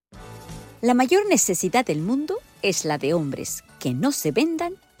La mayor necesidad del mundo es la de hombres que no se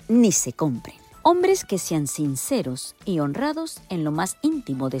vendan ni se compren. Hombres que sean sinceros y honrados en lo más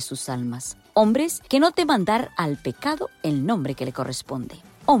íntimo de sus almas. Hombres que no teman dar al pecado el nombre que le corresponde.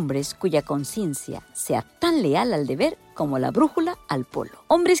 Hombres cuya conciencia sea tan leal al deber como la brújula al polo.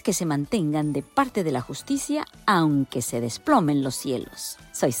 Hombres que se mantengan de parte de la justicia aunque se desplomen los cielos.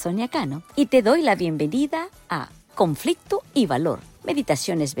 Soy Sonia Cano y te doy la bienvenida a Conflicto y Valor.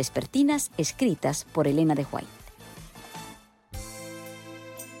 Meditaciones vespertinas escritas por Elena de White.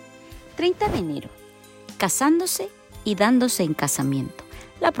 30 de enero. Casándose y dándose en casamiento.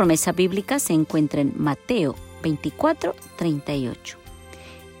 La promesa bíblica se encuentra en Mateo 24:38.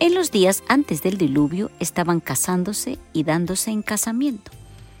 En los días antes del diluvio estaban casándose y dándose en casamiento,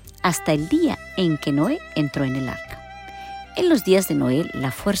 hasta el día en que Noé entró en el arca. En los días de Noé,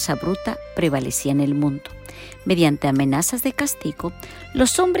 la fuerza bruta prevalecía en el mundo. Mediante amenazas de castigo,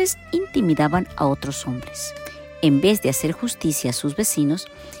 los hombres intimidaban a otros hombres. En vez de hacer justicia a sus vecinos,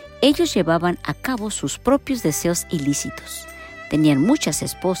 ellos llevaban a cabo sus propios deseos ilícitos. Tenían muchas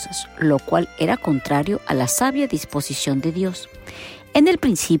esposas, lo cual era contrario a la sabia disposición de Dios. En el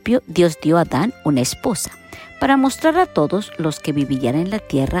principio, Dios dio a Adán una esposa, para mostrar a todos los que vivían en la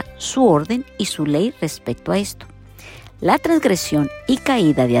tierra su orden y su ley respecto a esto. La transgresión y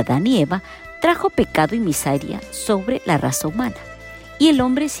caída de Adán y Eva trajo pecado y miseria sobre la raza humana, y el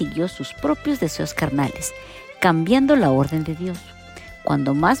hombre siguió sus propios deseos carnales, cambiando la orden de Dios.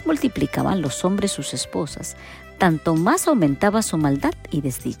 Cuando más multiplicaban los hombres sus esposas, tanto más aumentaba su maldad y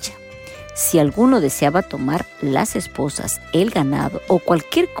desdicha. Si alguno deseaba tomar las esposas, el ganado o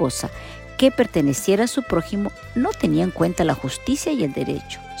cualquier cosa que perteneciera a su prójimo, no tenía en cuenta la justicia y el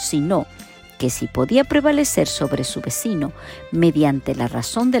derecho, sino que si podía prevalecer sobre su vecino mediante la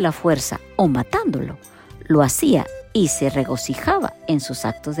razón de la fuerza o matándolo, lo hacía y se regocijaba en sus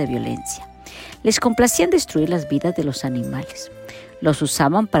actos de violencia. Les complacían destruir las vidas de los animales. Los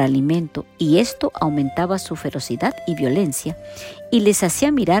usaban para alimento y esto aumentaba su ferocidad y violencia y les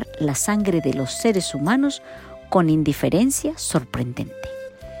hacía mirar la sangre de los seres humanos con indiferencia sorprendente.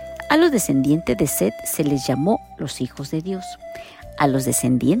 A los descendientes de Set se les llamó los hijos de Dios. A los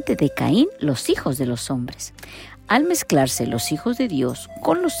descendientes de Caín, los hijos de los hombres. Al mezclarse los hijos de Dios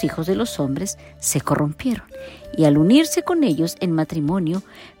con los hijos de los hombres, se corrompieron y al unirse con ellos en matrimonio,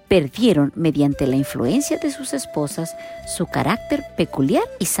 perdieron mediante la influencia de sus esposas su carácter peculiar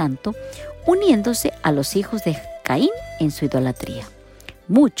y santo, uniéndose a los hijos de Caín en su idolatría.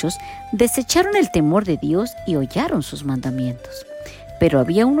 Muchos desecharon el temor de Dios y hollaron sus mandamientos, pero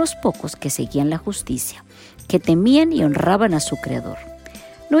había unos pocos que seguían la justicia, que temían y honraban a su Creador.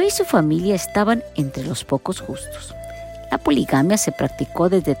 Noé y su familia estaban entre los pocos justos. La poligamia se practicó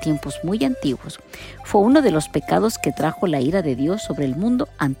desde tiempos muy antiguos. Fue uno de los pecados que trajo la ira de Dios sobre el mundo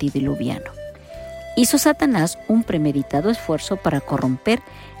antediluviano. Hizo Satanás un premeditado esfuerzo para corromper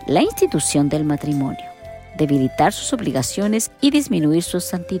la institución del matrimonio, debilitar sus obligaciones y disminuir su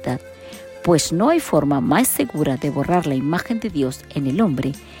santidad, pues no hay forma más segura de borrar la imagen de Dios en el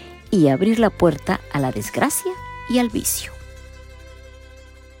hombre y abrir la puerta a la desgracia y al vicio.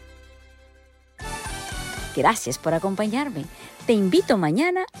 Gracias por acompañarme. Te invito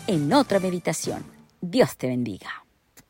mañana en otra meditación. Dios te bendiga.